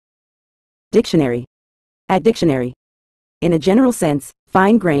Dictionary. At dictionary. In a general sense,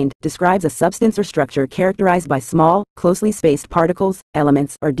 fine-grained describes a substance or structure characterized by small, closely spaced particles,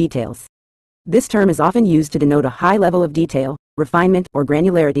 elements, or details. This term is often used to denote a high level of detail, refinement, or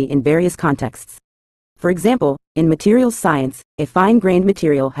granularity in various contexts. For example, in materials science, a fine-grained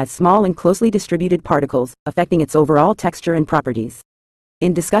material has small and closely distributed particles, affecting its overall texture and properties.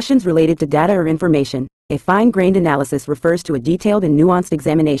 In discussions related to data or information, a fine-grained analysis refers to a detailed and nuanced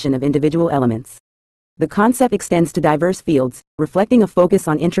examination of individual elements. The concept extends to diverse fields, reflecting a focus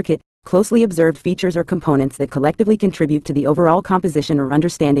on intricate, closely observed features or components that collectively contribute to the overall composition or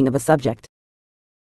understanding of a subject.